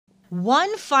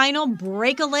One final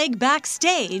break-a-leg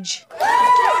backstage.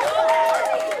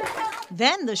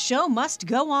 Then the show must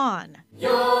go on.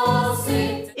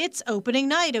 It's opening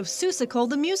night of Seussical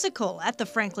the Musical at the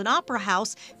Franklin Opera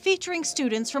House, featuring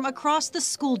students from across the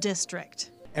school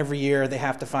district. Every year they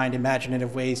have to find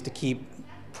imaginative ways to keep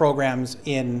programs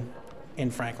in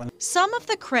Franklin. Some of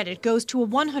the credit goes to a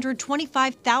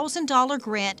 $125,000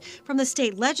 grant from the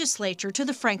state legislature to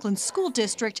the Franklin School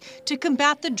District to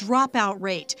combat the dropout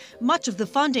rate. Much of the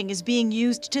funding is being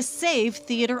used to save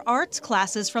theater arts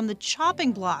classes from the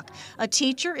chopping block. A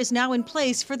teacher is now in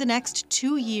place for the next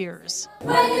 2 years.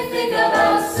 When you think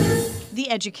about the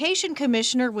education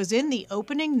commissioner was in the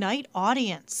opening night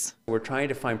audience. We're trying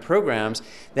to find programs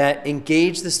that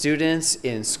engage the students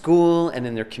in school and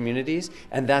in their communities,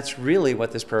 and that's really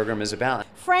what this program is about.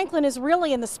 Franklin is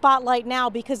really in the spotlight now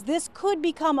because this could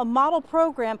become a model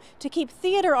program to keep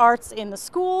theater arts in the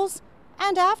schools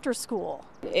and after school.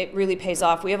 It really pays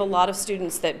off. We have a lot of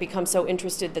students that become so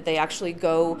interested that they actually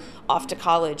go off to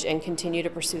college and continue to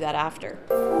pursue that after.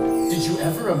 Did you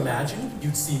ever imagine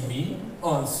you'd see me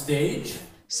on stage?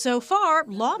 So far,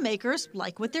 lawmakers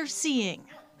like what they're seeing.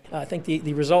 I think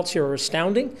the results here are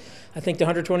astounding. I think the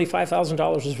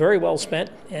 $125,000 is very well spent,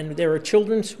 and there are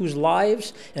children whose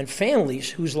lives and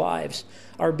families whose lives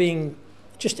are being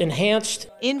just enhanced.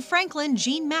 In Franklin,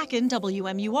 Jean Mackin,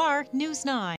 WMUR News 9.